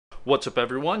What's up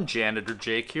everyone, Janitor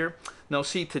Jake here. Now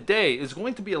see, today is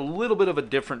going to be a little bit of a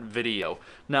different video.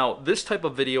 Now this type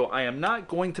of video I am not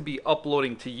going to be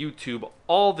uploading to YouTube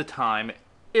all the time,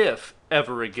 if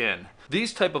ever again.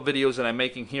 These type of videos that I'm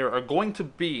making here are going to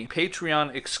be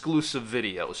Patreon exclusive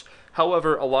videos.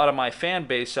 However, a lot of my fan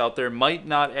base out there might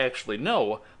not actually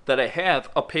know that I have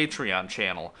a Patreon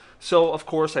channel. So of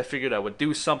course I figured I would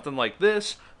do something like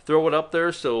this, throw it up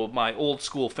there so my old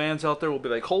school fans out there will be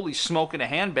like, holy smoke in a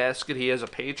handbasket, he has a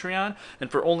Patreon, and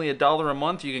for only $1 a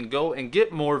month you can go and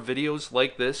get more videos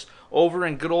like this over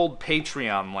in good old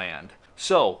Patreon land.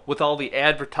 So, with all the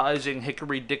advertising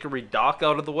hickory-dickory-dock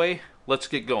out of the way, let's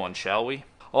get going, shall we?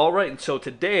 Alright, and so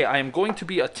today I am going to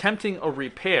be attempting a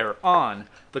repair on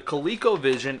the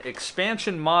Colecovision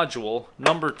Expansion Module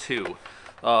number 2.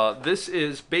 This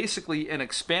is basically an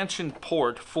expansion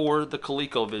port for the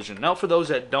Colecovision. Now, for those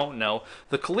that don't know,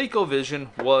 the Colecovision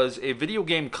was a video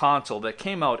game console that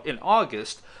came out in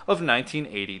August of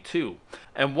 1982.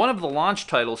 And one of the launch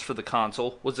titles for the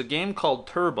console was a game called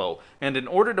Turbo. And in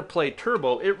order to play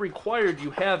Turbo, it required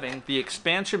you having the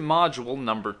expansion module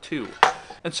number 2.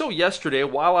 And so yesterday,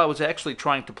 while I was actually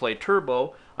trying to play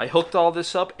Turbo, I hooked all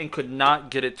this up and could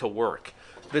not get it to work.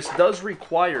 This does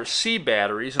require C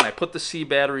batteries, and I put the C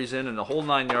batteries in the whole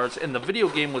 9 yards, and the video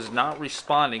game was not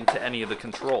responding to any of the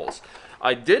controls.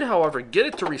 I did, however, get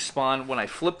it to respond when I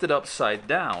flipped it upside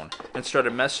down and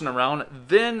started messing around.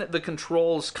 Then the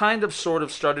controls kind of sort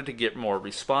of started to get more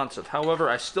responsive. However,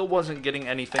 I still wasn't getting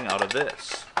anything out of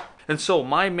this. And so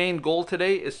my main goal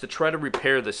today is to try to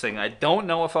repair this thing. I don't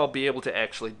know if I'll be able to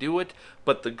actually do it,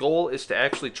 but the goal is to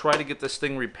actually try to get this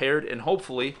thing repaired and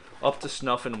hopefully up to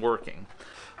snuff and working.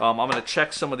 I'm going to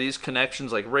check some of these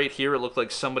connections. Like right here, it looked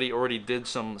like somebody already did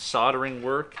some soldering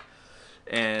work.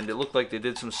 And it looked like they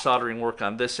did some soldering work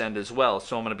on this end as well.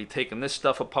 So I'm going to be taking this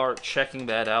stuff apart, checking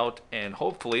that out, and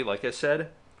hopefully, like I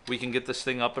said, we can get this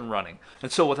thing up and running.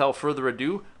 And so without further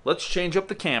ado, let's change up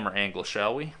the camera angle,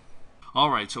 shall we?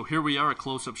 Alright, so here we are, a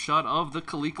close-up shot of the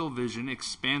Colecovision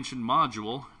Expansion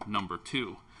Module number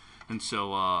 2. And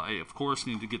so I, of course,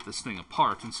 need to get this thing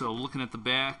apart. And so looking at the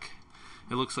back,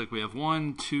 it looks like we have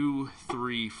 1, 2,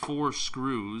 3, 4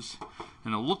 screws,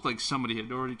 and it looked like somebody had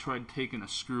already tried taking a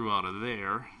screw out of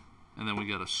there. And then we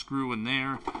got a screw in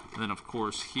there, and then of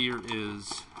course here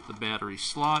is the battery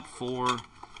slot for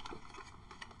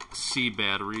C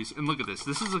batteries. And look at this.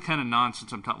 This is the kind of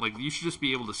nonsense I'm talking. Like, you should just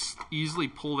be able to easily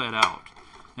pull that out,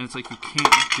 and it's like you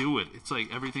can't do it. It's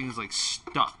like everything's like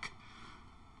stuck.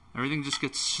 Everything just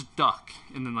gets stuck,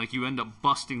 and then like you end up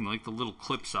busting like the little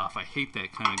clips off. I hate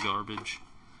that kind of garbage.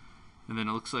 And then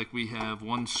it looks like we have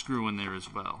 1 screw in there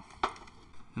as well.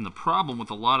 And the problem with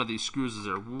a lot of these screws is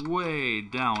they're way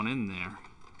down in there.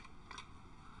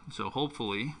 So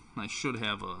hopefully I should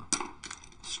have a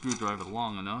screwdriver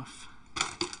long enough.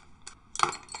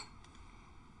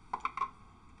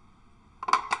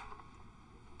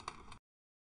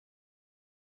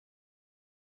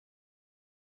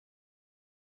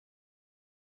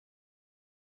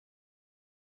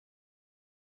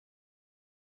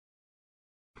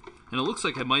 And it looks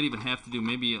like I might even have to do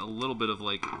maybe a little bit of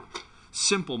like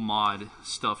simple mod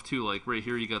stuff too. Like right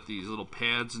here you got these little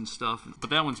pads and stuff. But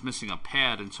that one's missing a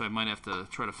pad, and so I might have to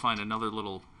try to find another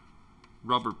little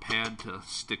rubber pad to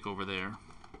stick over there.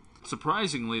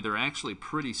 Surprisingly, they're actually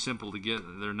pretty simple to get.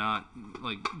 They're not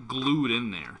like glued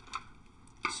in there.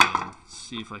 So let's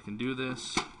see if I can do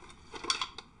this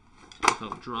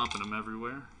without dropping them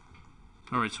everywhere.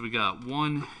 Alright, so we got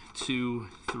 1, 2,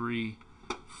 3,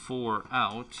 4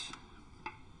 out.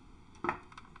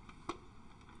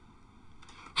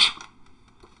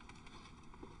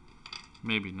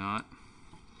 Maybe not.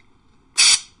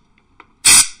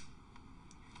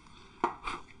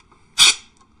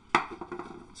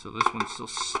 So this one's still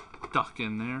stuck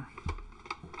in there.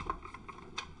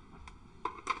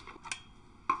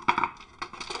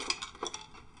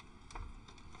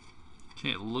 Okay,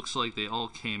 it looks like they all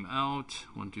came out.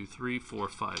 1, 2, 3, 4,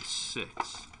 5,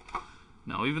 6.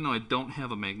 Now, even though I don't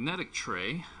have a magnetic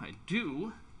tray, I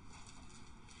do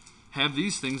have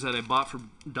these things that I bought for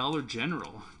Dollar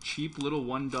General. Cheap little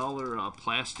 $1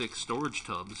 plastic storage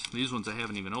tubs. These ones I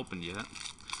haven't even opened yet.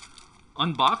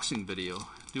 Unboxing video.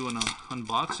 Doing an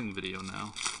unboxing video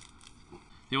now.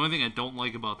 The only thing I don't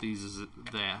like about these is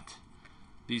that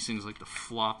these things like to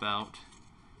flop out.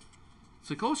 It's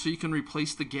like, oh, so you can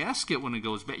replace the gasket when it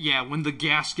goes bad. Yeah, when the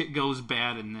gasket goes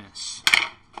bad in this.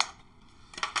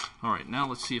 Alright, now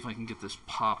let's see if I can get this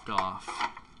popped off.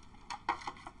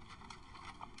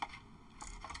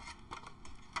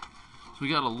 So we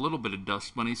got a little bit of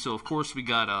dust bunny. So of course we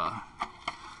got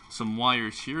some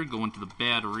wires here going to the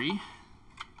battery.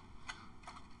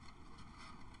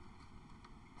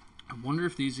 wonder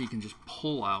if these you can just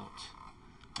pull out.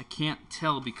 I can't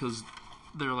tell because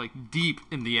they're like deep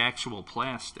in the actual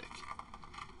plastic.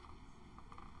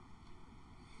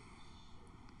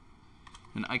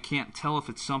 And I can't tell if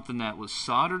it's something that was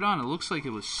soldered on. It looks like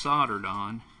it was soldered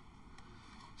on.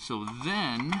 So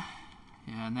then,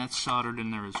 yeah, and that's soldered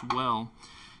in there as well.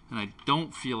 And I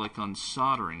don't feel like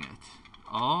unsoldering it.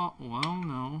 Oh, well,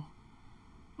 no.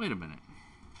 Wait a minute.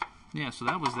 Yeah, so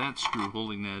that was that screw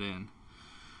holding that in.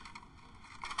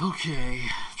 Okay,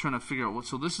 trying to figure out what.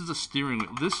 So this is the steering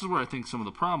wheel. This is where I think some of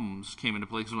the problems came into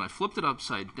play, because when I flipped it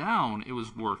upside down, it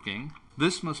was working.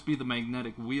 This must be the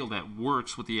magnetic wheel that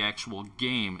works with the actual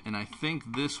game, and I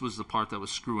think this was the part that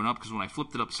was screwing up, because when I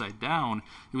flipped it upside down,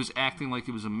 it was acting like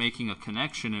it was making a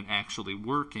connection and actually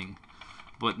working.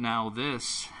 But now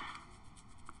this,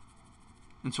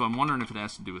 and so I'm wondering if it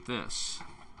has to do with this.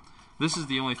 This is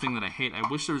the only thing that I hate. I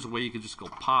wish there was a way you could just go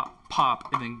pop,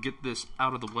 pop, and then get this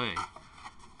out of the way.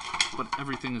 But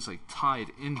everything is like tied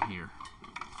in here.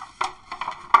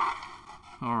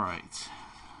 Alright.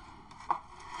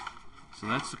 So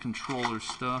that's the controller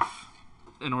stuff.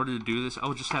 In order to do this, I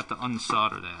would just have to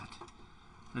unsolder that.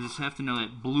 I just have to know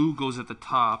that blue goes at the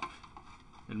top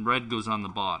and red goes on the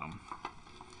bottom.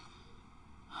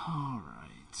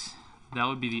 Alright. That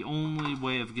would be the only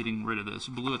way of getting rid of this.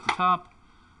 Blue at the top,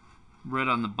 red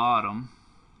on the bottom.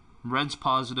 Red's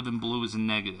positive and blue is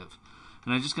negative.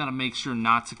 And I just got to make sure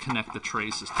not to connect the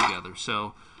traces together.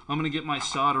 So I'm going to get my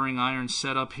soldering iron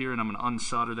set up here, and I'm going to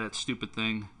unsolder that stupid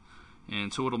thing.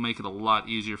 And so it'll make it a lot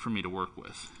easier for me to work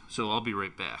with. So I'll be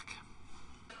right back.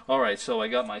 Alright, so I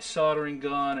got my soldering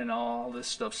gun and all this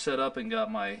stuff set up, and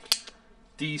got my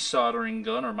desoldering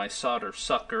gun, or my solder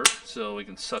sucker, so we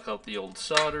can suck out the old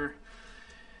solder.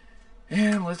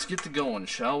 And let's get to going,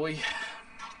 shall we?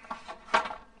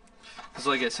 Because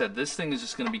like I said, this thing is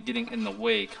just going to be getting in the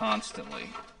way constantly.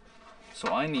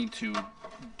 So I need to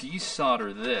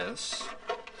desolder this.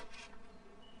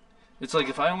 It's like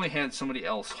if I only had somebody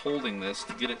else holding this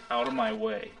to get it out of my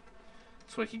way,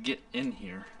 so I could get in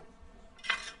here.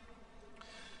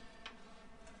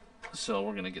 So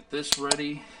we're going to get this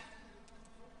ready.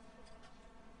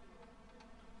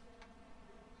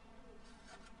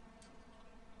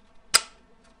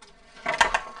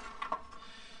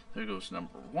 There goes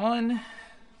number one.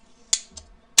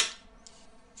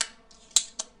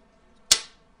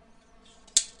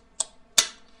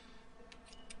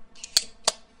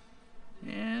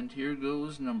 And here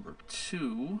goes number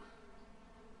two.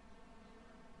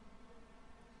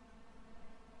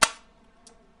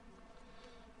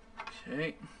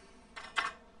 Okay.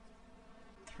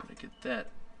 Try to get that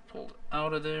pulled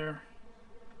out of there.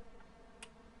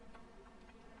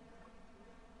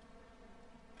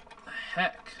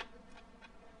 Heck.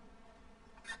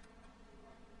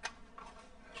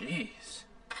 Jeez.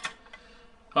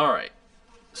 Alright.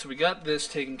 So we got this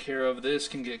taken care of. This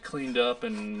can get cleaned up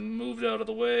and moved out of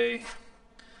the way.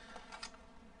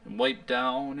 And wiped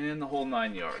down and the whole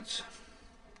 9 yards.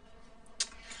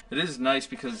 It is nice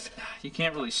because you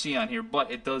can't really see on here, but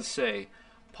it does say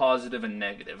positive and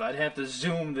negative. I'd have to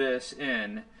zoom this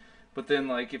in, but then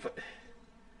like if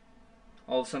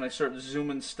all of a sudden I start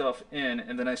zooming stuff in,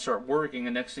 and then I start working,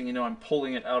 and next thing you know I'm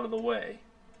pulling it out of the way.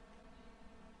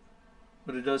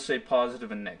 But it does say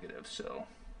positive and negative, so.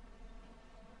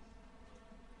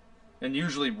 And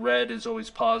usually red is always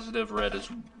positive, red is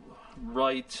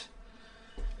right,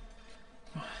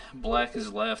 black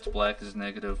is left, black is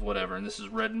negative, whatever. And this is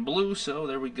red and blue, so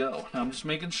there we go. Now I'm just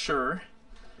making sure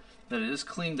that it is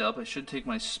cleaned up. I should take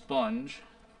my sponge,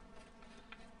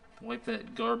 wipe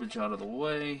that garbage out of the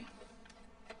way.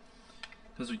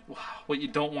 Because what you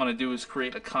don't want to do is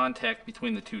create a contact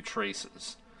between the two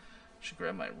traces. I should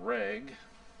grab my rag.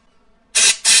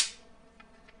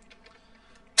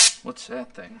 What's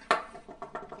that thing?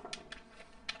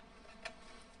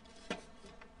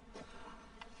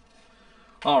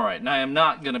 Alright, now I am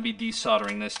not going to be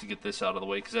desoldering this to get this out of the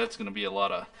way, because that's going to be a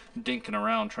lot of dinking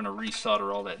around trying to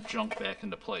resolder all that junk back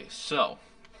into place. So,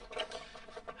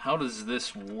 how does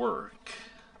this work?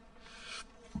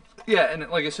 Yeah, and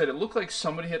like I said, it looked like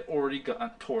somebody had already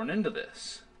got torn into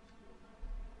this.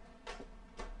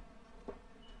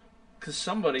 Because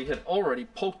somebody had already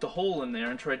poked a hole in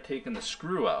there and tried taking the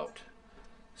screw out.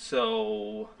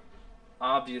 So,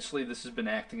 obviously this has been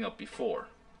acting up before.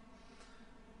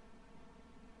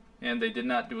 And they did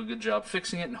not do a good job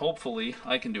fixing it, and hopefully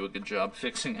I can do a good job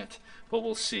fixing it. But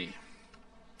we'll see.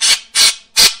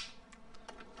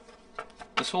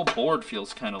 This whole board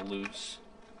feels kind of loose.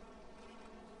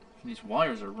 These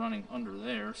wires are running under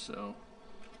there, so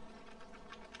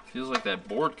feels like that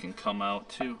board can come out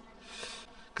too.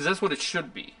 Because that's what it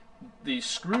should be. these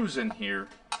screws in here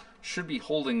should be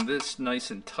holding this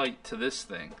nice and tight to this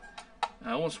thing.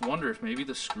 I almost wonder if maybe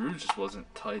the screw just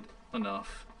wasn't tight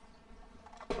enough.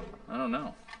 I don't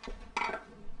know.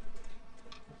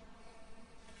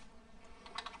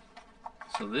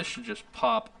 So this should just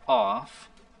pop off.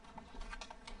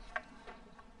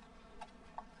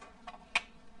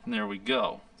 And there we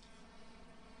go.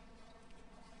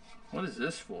 What is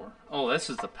this for? Oh, this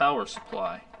is the power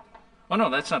supply. Oh no,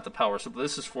 that's not the power supply.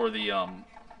 This is for the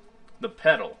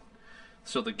pedal.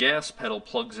 So the gas pedal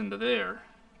plugs into there.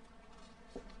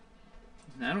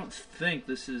 I don't think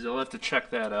this is, I'll have to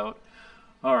check that out.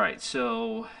 Alright,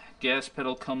 so gas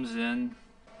pedal comes in.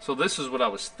 So this is what I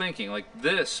was thinking, like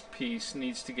this piece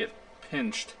needs to get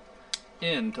pinched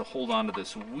in to hold onto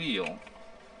this wheel.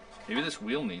 Maybe this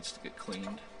wheel needs to get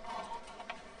cleaned.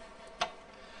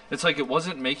 It's like it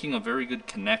wasn't making a very good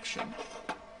connection.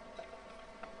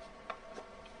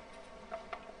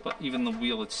 But even the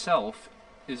wheel itself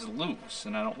is loose,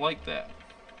 and I don't like that.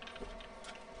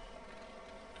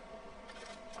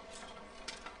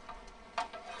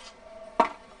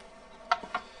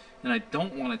 And I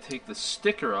don't want to take the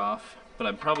sticker off, but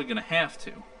I'm probably going to have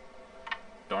to.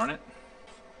 Darn it.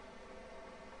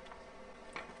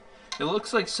 It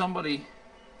looks like somebody...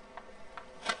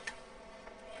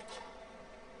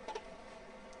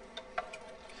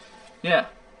 Yeah,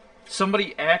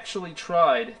 somebody actually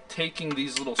tried taking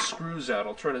these little screws out.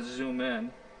 I'll try to zoom in.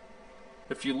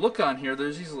 If you look on here,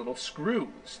 there's these little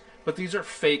screws. But these are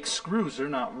fake screws. They're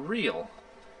not real.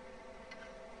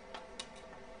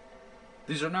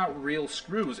 These are not real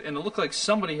screws. And it looked like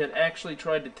somebody had actually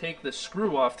tried to take this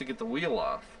screw off to get the wheel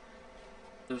off.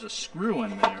 There's a screw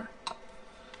in there.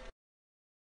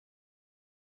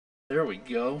 There we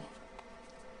go.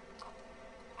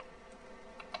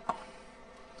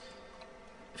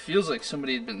 It feels like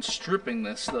somebody had been stripping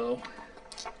this though,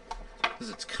 because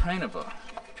it's kind of a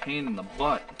pain in the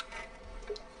butt.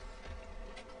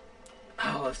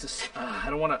 I'll have to. I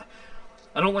don't want to.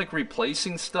 I don't like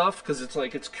replacing stuff because it's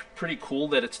like it's pretty cool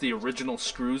that it's the original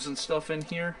screws and stuff in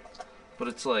here, but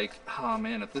it's like, oh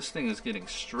man, if this thing is getting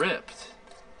stripped.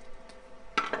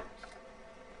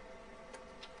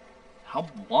 How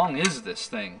long is this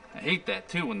thing? I hate that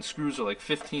too when the screws are like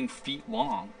 15 feet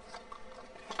long.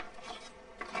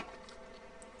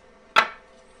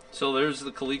 So there's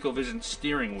the Colecovision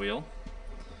steering wheel.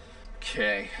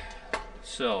 Okay,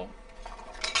 so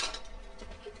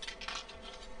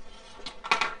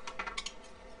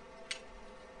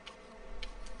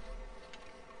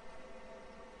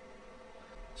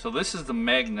this is the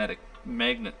magnet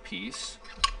piece.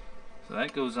 So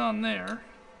that goes on there.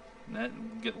 And that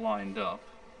will get lined up.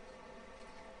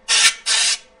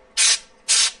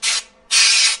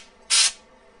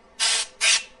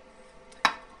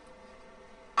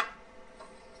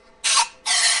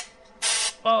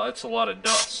 Wow, that's a lot of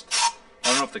dust. I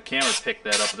don't know if the camera picked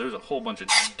that up, but there's a whole bunch of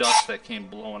dust that came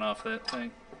blowing off that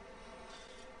thing.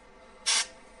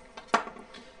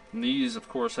 And these, of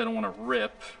course, I don't want to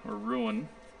rip or ruin.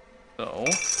 So,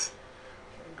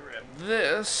 grab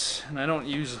this, and I don't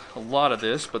use a lot of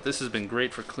this, but this has been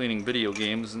great for cleaning video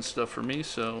games and stuff for me,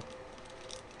 so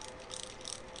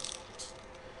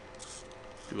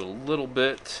do a little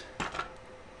bit,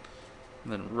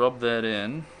 and then rub that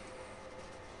in.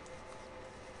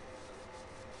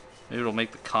 Maybe it'll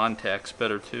make the contacts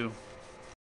better too.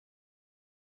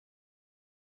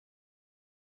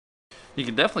 You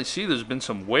can definitely see there's been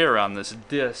some wear on this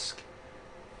disc.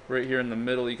 Right here in the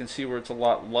middle, you can see where it's a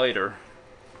lot lighter.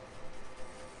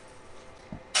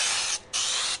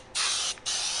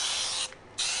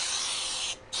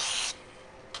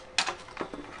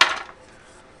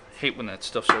 Hate when that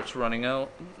stuff starts running out.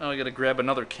 Now I gotta grab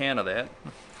another can of that.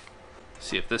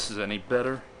 See if this is any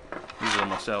better. These are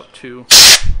almost out too.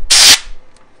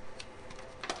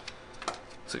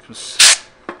 Looks like some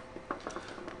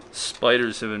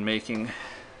spiders have been making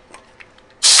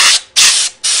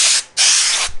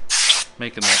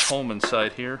their home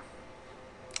inside here.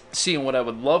 See, and what I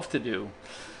would love to do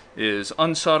is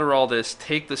unsolder all this,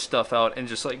 take the stuff out, and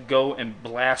just like go and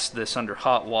blast this under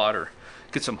hot water.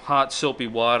 Get some hot soapy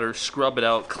water, scrub it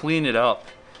out, clean it up.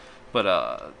 But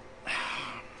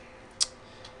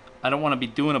I don't want to be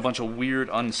doing a bunch of weird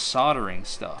unsoldering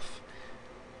stuff.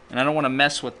 And I don't want to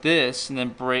mess with this and then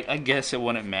break. I guess it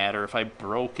wouldn't matter. If I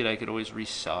broke it, I could always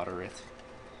resolder it.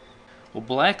 Well,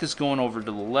 black is going over to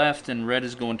the left and red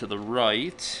is going to the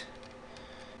right.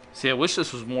 See, I wish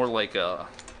this was more like a,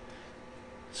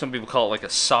 some people call it like a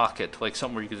socket, like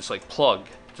something where you could just like plug.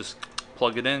 Just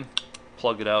plug it in,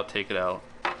 plug it out, take it out.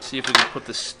 See if we can put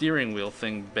the steering wheel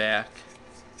thing back.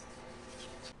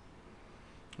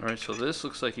 Alright, so this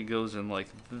looks like it goes in like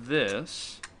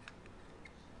this.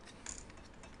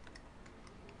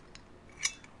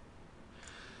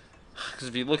 Because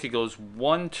if you look, it goes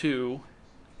 1, 2.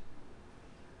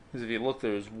 Because if you look,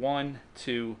 there's 1,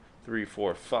 2, 3,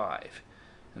 4, 5.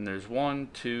 And there's 1,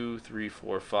 2, 3,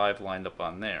 4, 5 lined up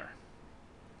on there.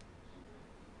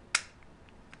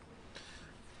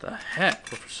 The heck?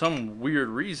 But for some weird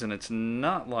reason, it's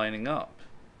not lining up.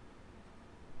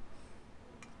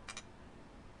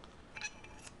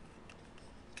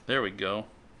 There we go.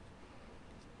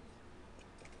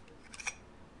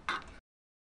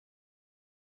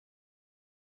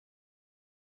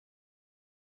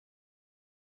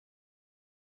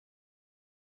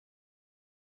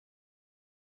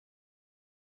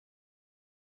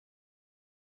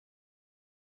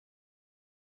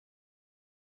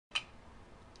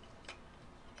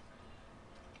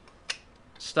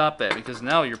 Stop that, because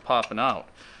now you're popping out.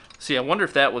 See, I wonder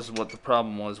if that was what the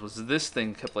problem was this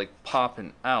thing kept like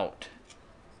popping out.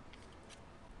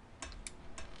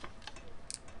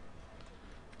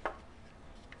 If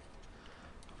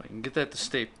I can get that to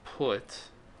stay put.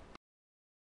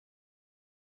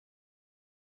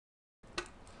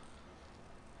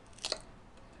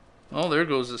 Oh, there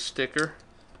goes the sticker.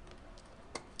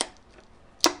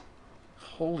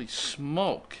 Holy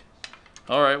smoke.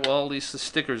 Alright, well, at least the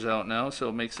sticker's out now, so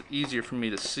it makes it easier for me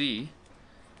to see.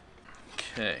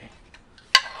 Okay.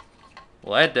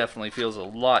 Well, that definitely feels a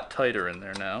lot tighter in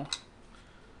there now.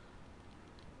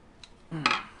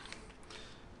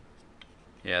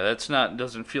 Yeah, that's not,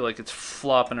 doesn't feel like it's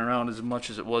flopping around as much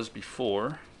as it was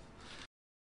before.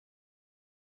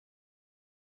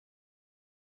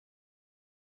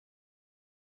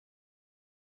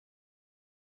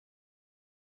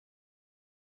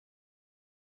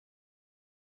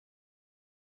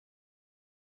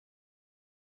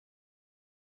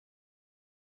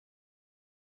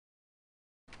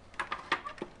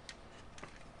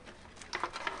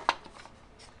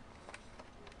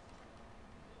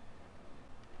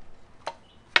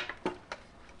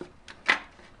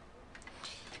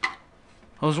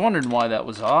 I was wondering why that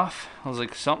was off. I was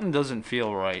like, something doesn't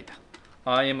feel right.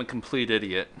 I am a complete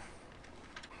idiot.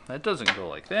 That doesn't go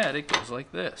like that, it goes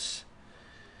like this.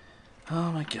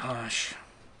 Oh my gosh.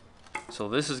 So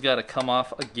this has got to come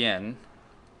off again.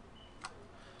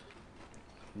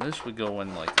 This would go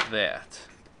in like that.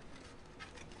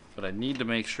 But I need to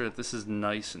make sure that this is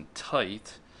nice and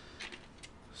tight.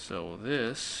 So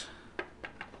this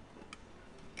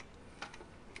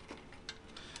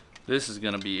is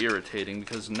going to be irritating,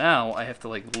 because now I have to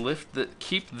like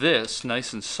keep this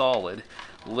nice and solid,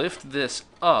 lift this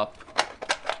up,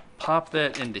 pop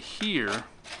that into here,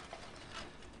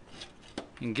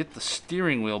 and get the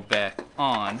steering wheel back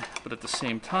on, but at the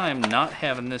same time not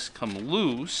having this come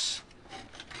loose.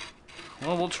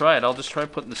 Well, we'll try it. I'll just try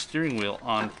putting the steering wheel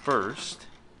on first.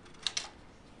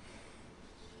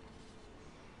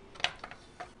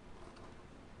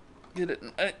 Get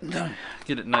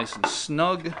it nice and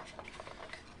snug.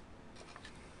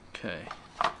 Okay.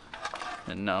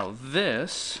 And now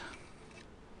this.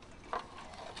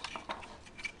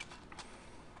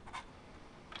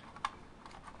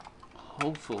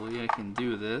 Hopefully I can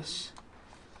do this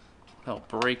without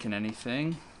breaking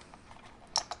anything.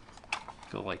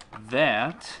 Go like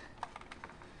that.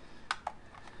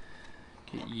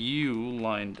 Get you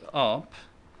lined up.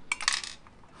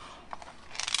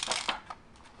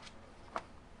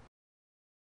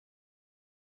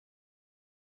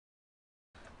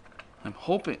 I'm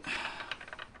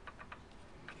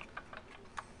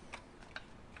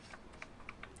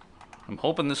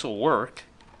hoping this will work.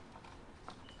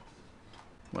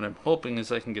 What I'm hoping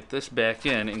is I can get this back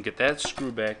in and get that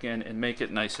screw back in and make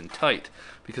it nice and tight,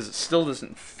 because it still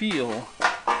doesn't feel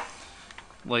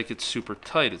like it's super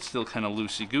tight. It's still kind of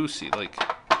loosey-goosey, like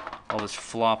all this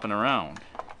flopping around.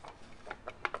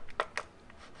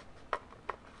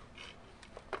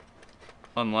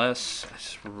 Unless I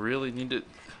just really need to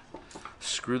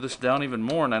screw this down even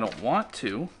more, and I don't want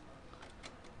to,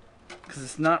 because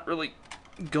it's not really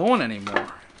going anymore.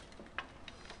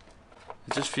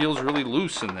 It just feels really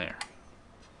loose in there.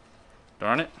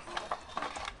 Darn it.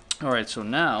 Alright, so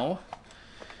now,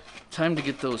 time to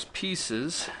get those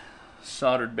pieces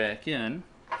soldered back in.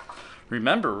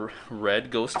 Remember, red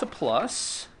goes to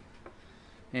plus,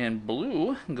 and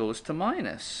blue goes to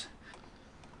minus.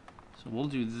 So we'll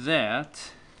do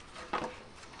that.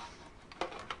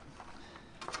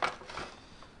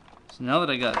 So now that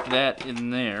I got that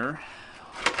in there,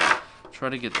 try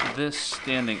to get this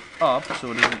standing up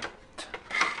so it doesn't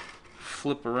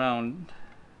flip around,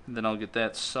 and then I'll get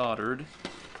that soldered.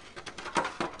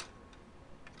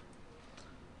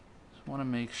 So want to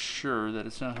make sure that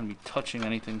it's not going to be touching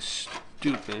anything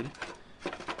stupid.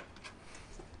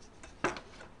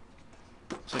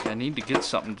 It's like I need to get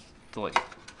something to like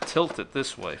tilt it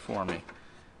this way for me.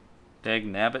 Dag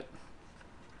nabbit.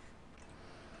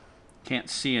 Can't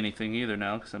see anything either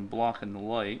now because I'm blocking the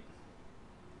light.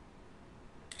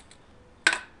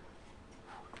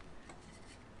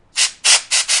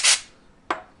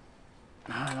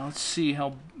 Let's see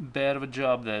how bad of a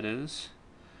job that is.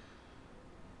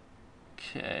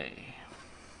 Okay.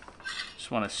 Just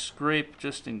want to scrape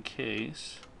just in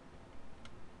case.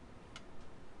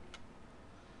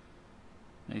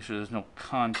 Make sure there's no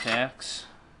contacts.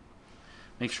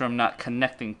 Make sure I'm not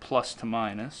connecting plus to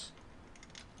minus.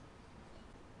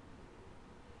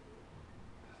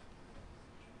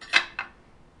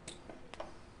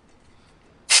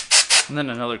 And then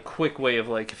another quick way of,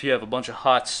 like, if you have a bunch of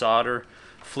hot solder,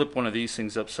 flip one of these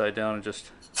things upside down and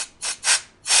just...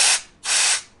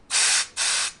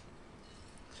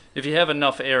 If you have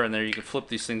enough air in there, you can flip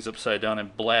these things upside down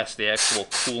and blast the actual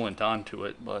coolant onto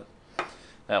it, but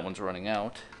that one's running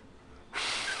out.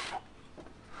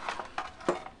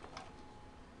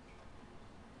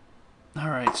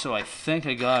 Alright, so I think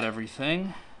I got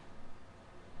everything.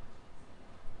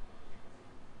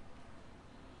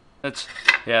 That's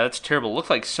terrible. It looked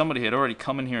like somebody had already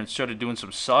come in here and started doing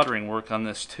some soldering work on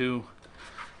this too.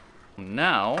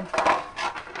 Now,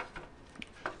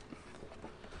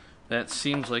 that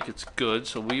seems like it's good,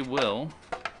 so we will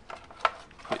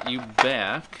put you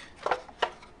back.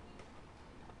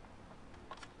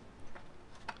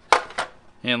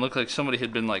 And it looked like somebody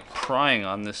had been like prying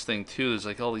on this thing too. There's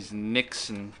like all these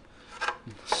nicks and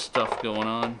stuff going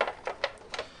on.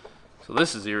 So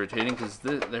this is irritating because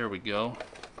there we go.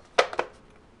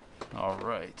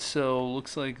 Alright, so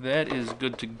looks like that is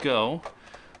good to go.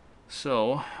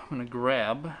 So I'm going to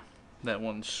grab that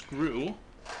one screw.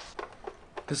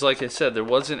 Because like I said, there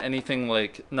wasn't anything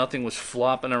like, nothing was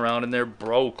flopping around in there,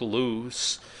 broke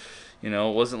loose. You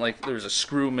know, it wasn't like there was a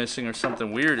screw missing or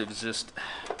something weird. It was just,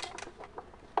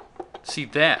 see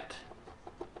that?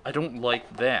 I don't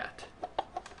like that.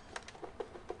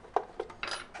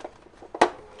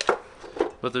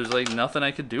 But there's like nothing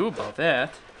I could do about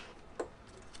that.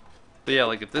 But yeah,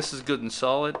 like if this is good and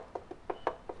solid,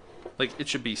 like it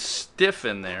should be stiff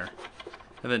in there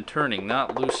and then turning,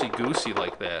 not loosey-goosey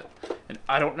like that. And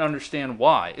I don't understand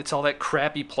why. It's all that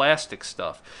crappy plastic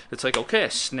stuff. It's like, okay, I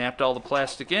snapped all the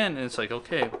plastic in, and it's like,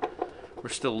 okay, we're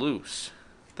still loose.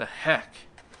 The heck?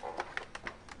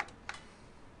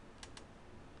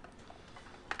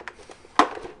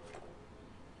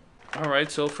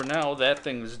 Alright, so for now, that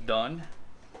thing's done.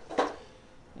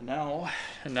 And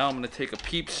now I'm going to take a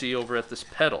peep-see over at this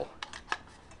pedal.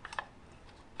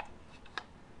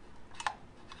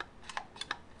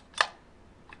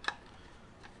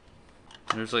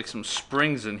 There's like some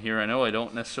springs in here. I know I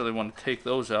don't necessarily want to take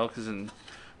those out because then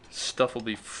stuff will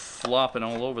be flopping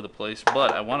all over the place.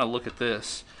 But I want to look at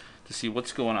this to see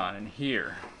what's going on in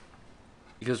here.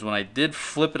 Because when I did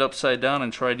flip it upside down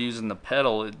and tried using the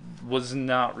pedal, it was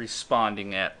not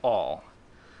responding at all.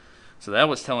 So that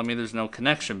was telling me there's no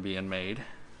connection being made.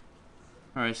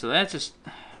 Alright, so that just...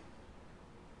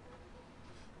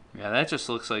 yeah, that just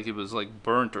looks like it was like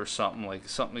burnt or something. Like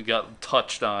something got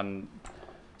touched on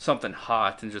something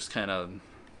hot and just kind of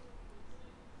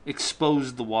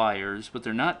exposed the wires. But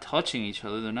they're not touching each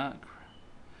other. They're not...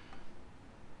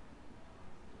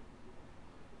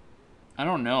 I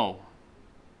don't know.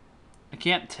 I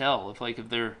can't tell if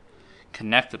they're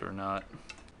connected or not.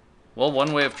 Well,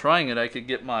 one way of trying it, I could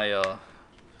get my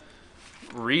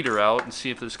reader out and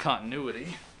see if there's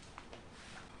continuity.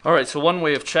 Alright, so one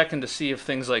way of checking to see if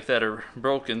things like that are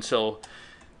broken. So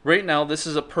right now this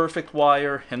is a perfect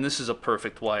wire and this is a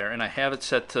perfect wire. And I have it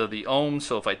set to the ohms,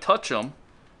 so if I touch them,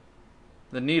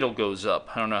 the needle goes up.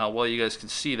 I don't know how well you guys can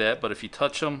see that, but if you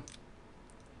touch them,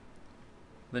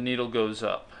 the needle goes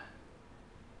up.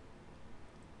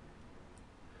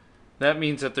 That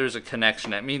means that there's a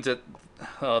connection. That means that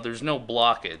there's no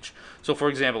blockage. So for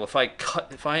example, if I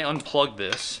unplug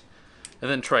this and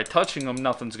then try touching them,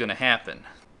 nothing's going to happen.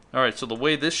 Alright, so the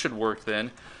way this should work then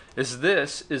is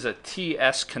this is a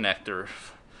TS connector.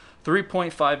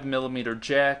 3.5 millimeter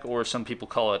jack, or some people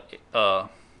call it 1/8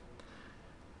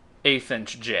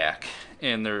 inch jack.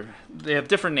 And they have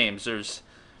different names. There's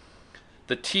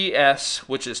the TS,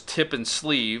 which is tip and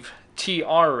sleeve,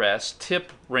 TRS,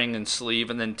 tip, ring, and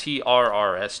sleeve, and then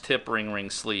TRRS, tip,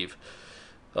 ring, sleeve.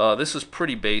 This is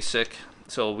pretty basic.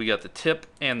 So we got the tip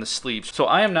and the sleeve. So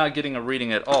I am not getting a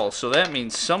reading at all. So that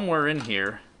means somewhere in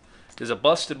here is a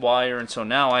busted wire, and so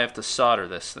now I have to solder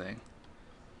this thing.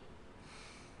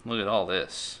 Look at all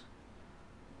this.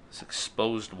 This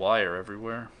exposed wire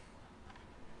everywhere.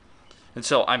 And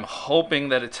so I'm hoping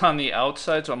that it's on the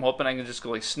outside, so I'm hoping I can just go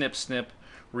like snip, snip,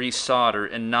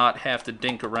 resolder, and not have to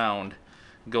dink around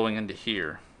going into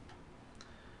here.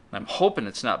 And I'm hoping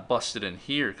it's not busted in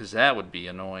here, because that would be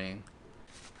annoying.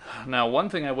 Now, one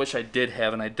thing I wish I did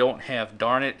have, and I don't have,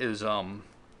 darn it, is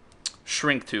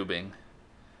shrink tubing.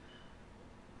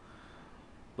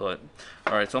 But,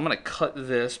 alright, so I'm going to cut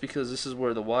this, because this is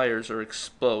where the wires are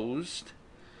exposed.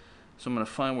 So I'm going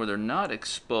to find where they're not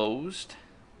exposed.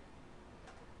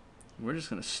 We're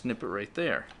just going to snip it right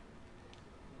there.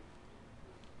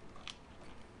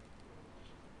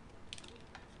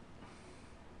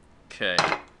 Okay.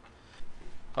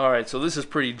 Alright, so this is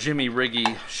pretty Jimmy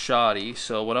Riggy shoddy.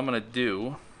 So what I'm going to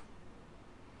do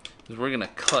is we're going to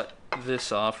cut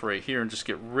this off right here and just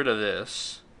get rid of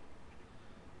this,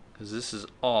 because this is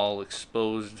all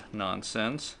exposed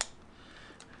nonsense.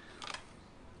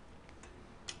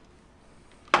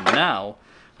 And now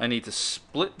I need to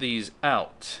split these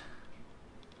out.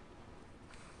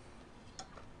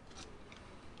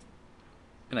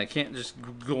 And I can't just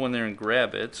go in there and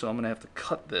grab it, so I'm going to have to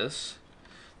cut this.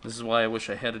 This is why I wish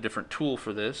I had a different tool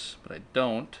for this, but I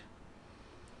don't.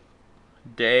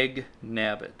 Dag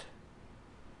nabbit.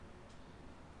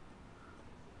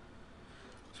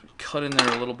 So we cut in there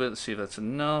a little bit and see if that's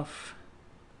enough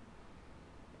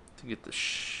to get the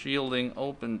shielding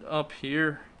opened up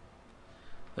here.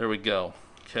 There we go.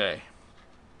 Okay.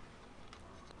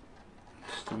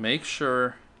 Just to make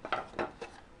sure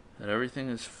that everything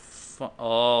is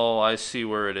oh, I see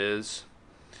where it is.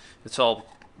 It's all,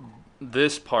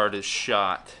 this part is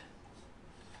shot.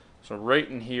 So right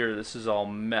in here, this is all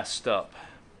messed up.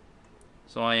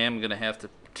 So I am going to have to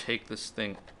take this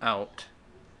thing out.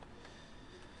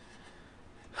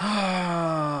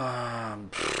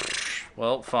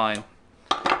 Well, fine.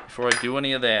 Before I do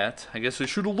any of that, I guess I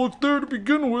should have looked there to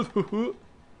begin with.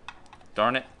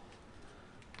 Darn it.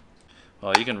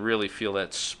 Well, you can really feel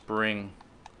that spring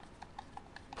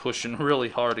pushing really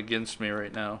hard against me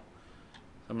right now.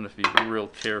 I'm going to be real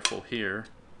careful here.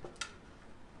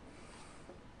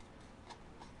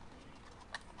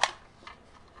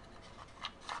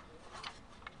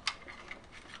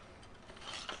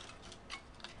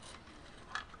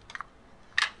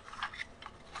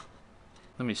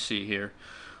 Let me see here.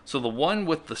 So the one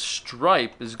with the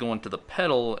stripe is going to the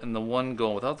pedal, and the one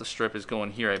going without the stripe is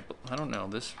going here. I don't know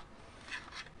this.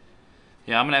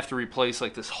 Yeah, I'm gonna have to replace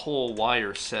like this whole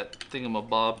wire set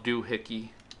thingamabob doohickey.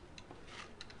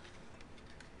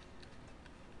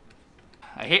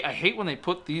 I hate when they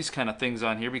put these kind of things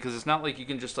on here, because it's not like you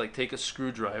can just like take a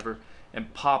screwdriver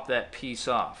and pop that piece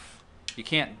off. You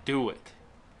can't do it.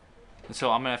 And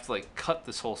so I'm gonna have to like cut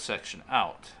this whole section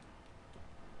out.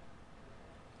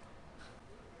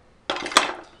 So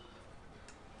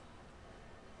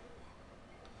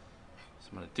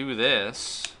I'm gonna do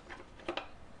this.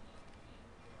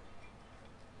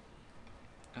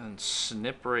 And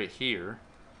snip right here.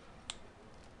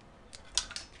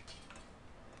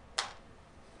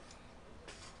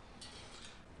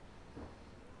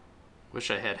 Wish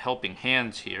I had helping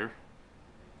hands here.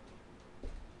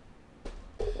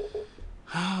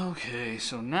 Okay,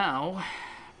 so now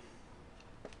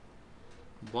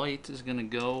white is gonna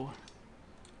go.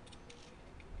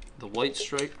 The white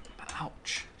stripe.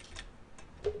 Ouch.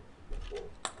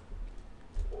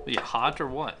 Are you hot or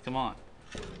what? Come on.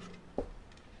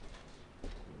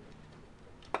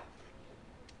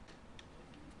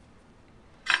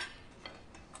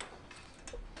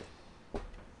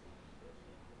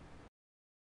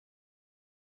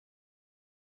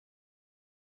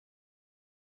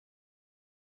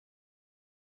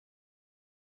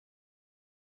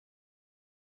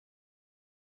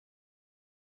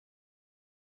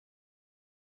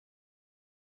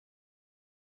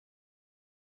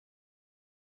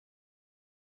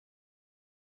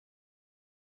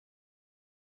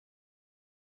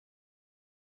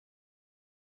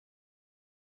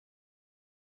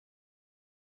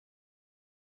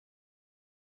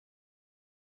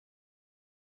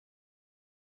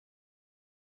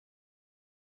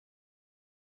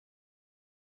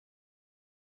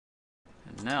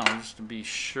 And now, just to be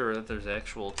sure that there's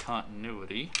actual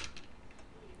continuity,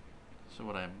 so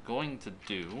what I'm going to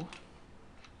do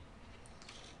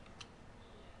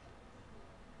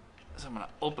is I'm going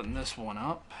to open this one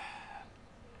up.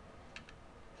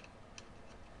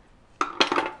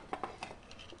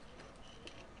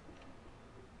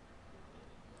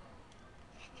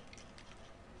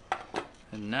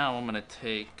 And now I'm going to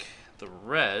take the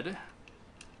red,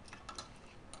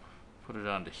 put it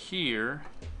onto here,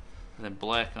 and then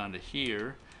black onto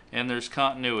here, And there's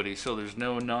continuity, so there's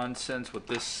no nonsense with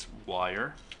this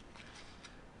wire.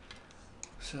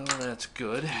 So that's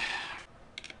good.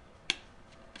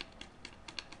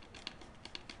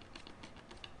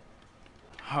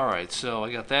 Alright, so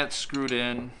I got that screwed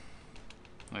in.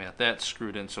 I got that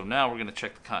screwed in. So now we're going to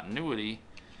check the continuity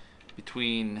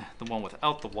between the one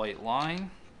without the white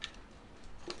line.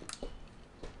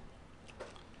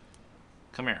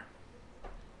 Come here.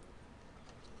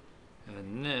 And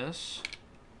then this.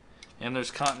 And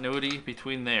there's continuity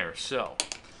between there. So,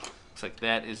 looks like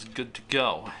that is good to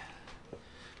go.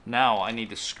 Now I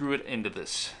need to screw it into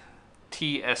this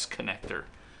TS connector.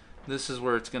 This is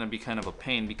where it's going to be kind of a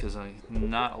pain because I have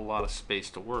not a lot of space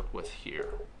to work with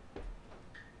here.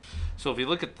 So if you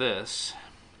look at this,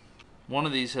 one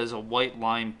of these has a white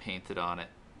line painted on it.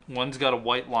 One's got a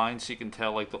white line, so you can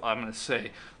tell, like I'm going to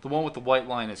say, the one with the white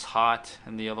line is hot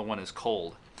and the other one is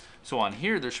cold. So on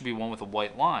here there should be one with a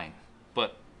white line,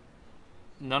 but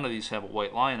none of these have a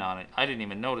white line on it. I didn't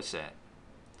even notice that.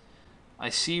 I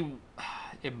see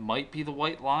it might be the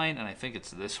white line, and I think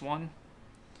it's this one.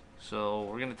 So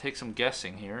we're going to take some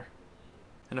guessing here.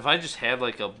 And if I just had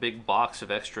like a big box of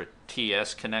extra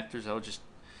TS connectors, I would just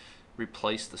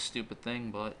replace the stupid thing.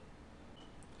 But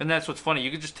and that's what's funny,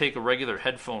 you could just take a regular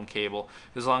headphone cable,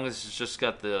 as long as it's just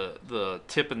got the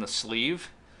tip and the sleeve.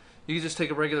 You can just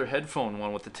take a regular headphone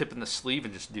one with the tip and the sleeve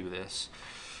and just do this.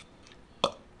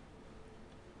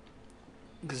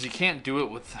 Because you can't do it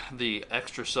with the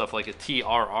extra stuff like a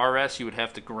TRRS. You would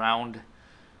have to ground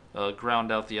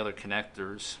out the other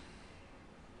connectors.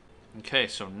 Okay,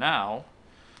 so now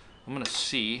I'm going to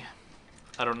see.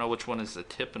 I don't know which one is the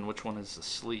tip and which one is the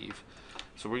sleeve.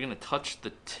 So we're going to touch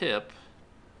the tip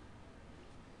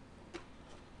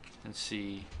and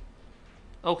see.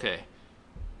 Okay.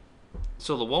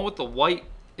 So the one with the white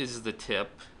is the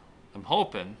tip, I'm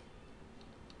hoping.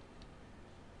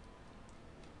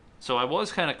 So I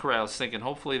was kind of correct. I was thinking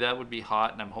hopefully that would be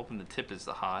hot, and I'm hoping the tip is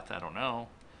the hot. I don't know.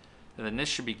 And then this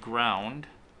should be ground.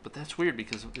 But that's weird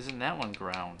because isn't that one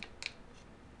ground?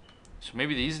 So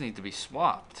maybe these need to be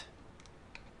swapped.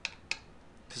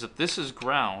 Because if this is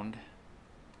ground,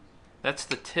 that's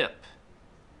the tip.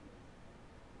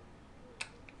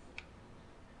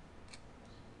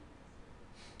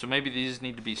 So maybe these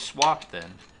need to be swapped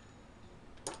then.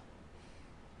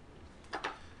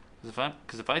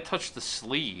 Because if I touch the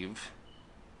sleeve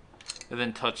and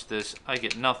then touch this, I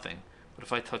get nothing. But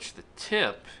if I touch the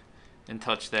tip and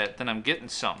touch that, then I'm getting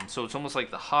something. So it's almost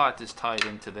like the hot is tied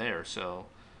into there. So,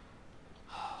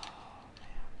 oh,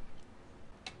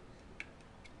 man.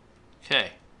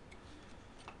 Okay.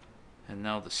 And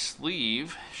now the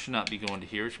sleeve should not be going to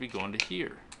here. It should be going to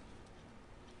here.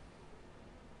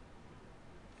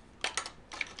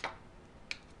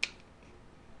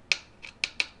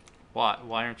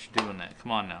 Why aren't you doing that?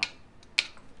 Come on now.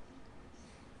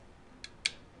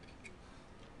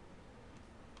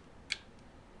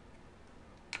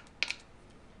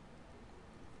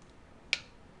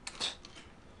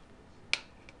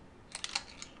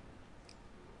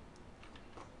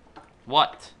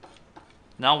 What?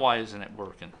 Now why isn't it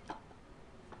working?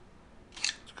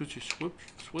 It's because you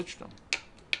switched them.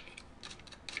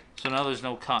 So now there's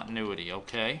no continuity,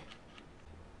 okay?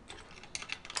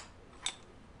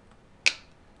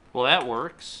 Well, that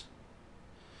works.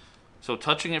 So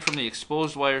touching it from the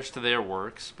exposed wires to there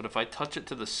works, but if I touch it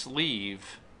to the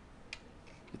sleeve,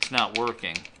 it's not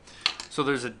working. So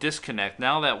there's a disconnect.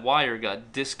 Now that wire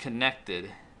got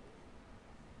disconnected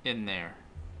in there.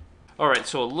 Alright,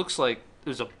 so it looks like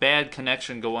there's a bad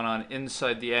connection going on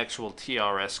inside the actual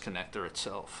TRS connector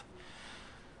itself.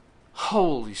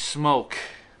 Holy smoke.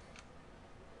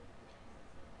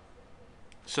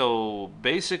 So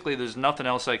basically there's nothing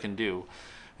else I can do.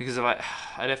 Because if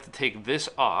I'd have to take this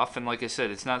off, and like I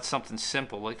said, it's not something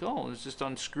simple like, oh, let's just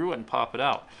unscrew it and pop it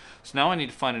out. So now I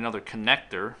need to find another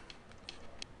connector.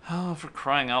 Oh, for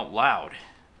crying out loud.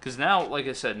 Because now, like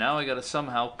I said, now I got to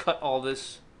somehow cut all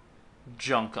this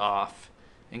junk off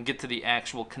and get to the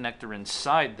actual connector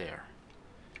inside there.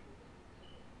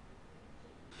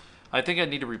 I think I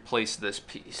need to replace this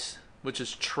piece, which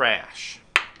is trash.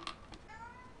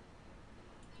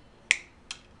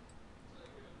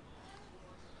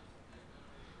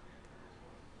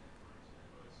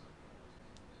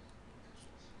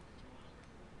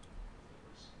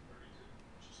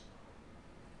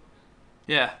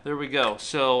 Yeah, there we go.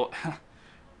 So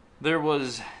there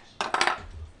was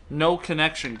no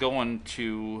connection going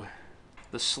to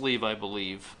the sleeve, I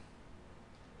believe.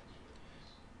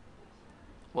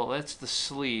 Well, that's the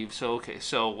sleeve. So, okay.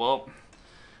 So, well,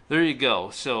 there you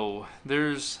go. So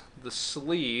there's the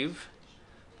sleeve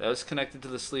That was connected to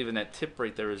the sleeve, and that tip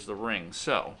right there is the ring.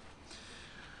 So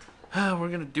we're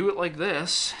gonna do it like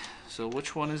this. So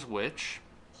which one is which?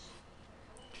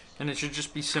 And it should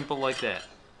just be simple like that.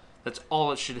 That's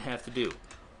all it should have to do.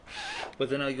 But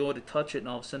then I go to touch it, and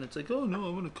all of a sudden it's like, oh no,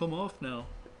 I'm gonna come off now.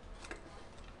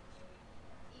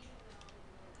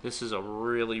 This is a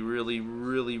really, really,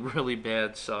 really, really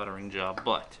bad soldering job,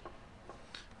 but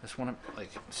I just want to, like,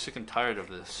 I'm sick and tired of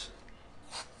this.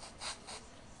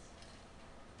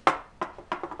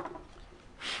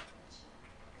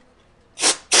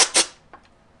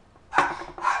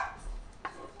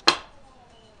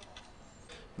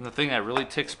 And the thing that really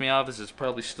ticks me off is it's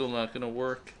probably still not going to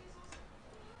work.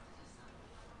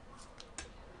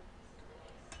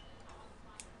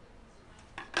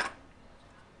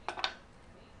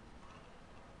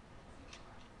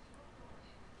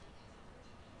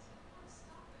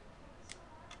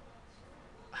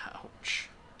 Ouch.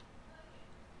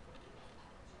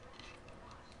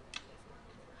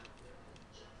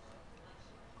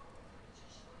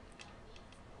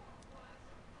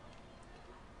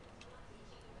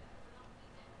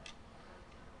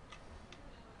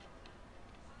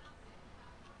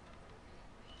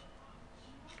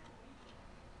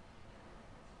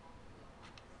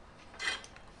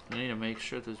 I need to make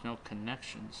sure there's no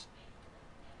connections.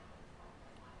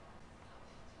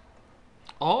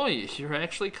 Oh, you're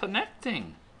actually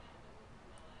connecting.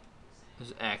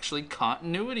 There's actually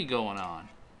continuity going on.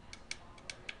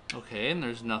 Okay, and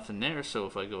there's nothing there, so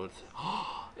if I go with...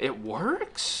 Oh, it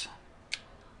works?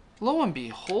 Lo and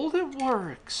behold, it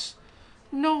works.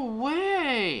 No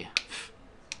way.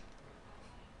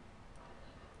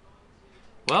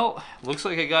 Well, looks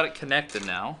like I got it connected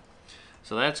now.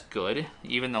 So that's good,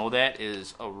 even though that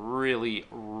is a really,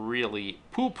 really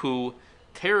poo-poo,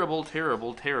 terrible,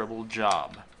 terrible, terrible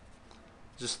job.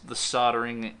 Just the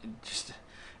soldering, just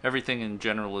everything in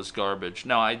general is garbage.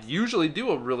 Now, I usually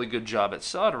do a really good job at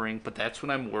soldering, but that's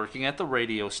when I'm working at the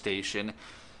radio station,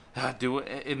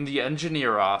 in the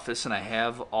engineer office, and I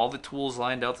have all the tools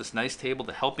lined out, this nice table,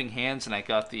 the helping hands, and I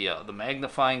got the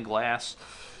magnifying glass.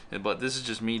 But this is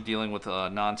just me dealing with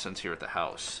nonsense here at the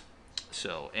house.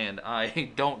 So, and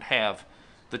I don't have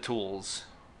the tools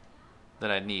that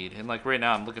I need. And like right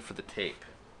now, I'm looking for the tape.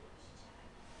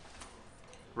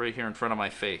 Right here in front of my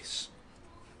face.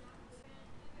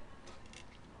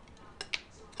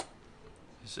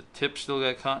 Is the tip still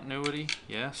got continuity?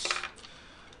 Yes.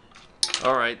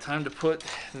 Alright, time to put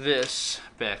this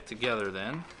back together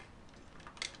then.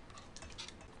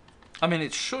 I mean,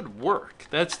 it should work.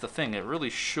 That's the thing. It really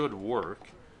should work.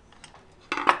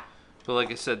 But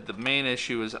like I said, the main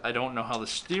issue is I don't know how the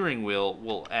steering wheel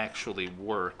will actually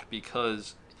work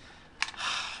because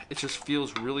it just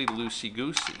feels really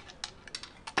loosey-goosey.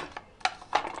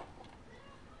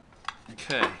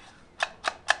 Okay.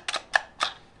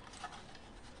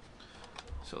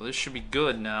 So this should be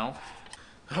good now.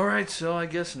 Alright, so I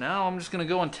guess now I'm just going to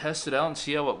go and test it out and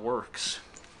see how it works.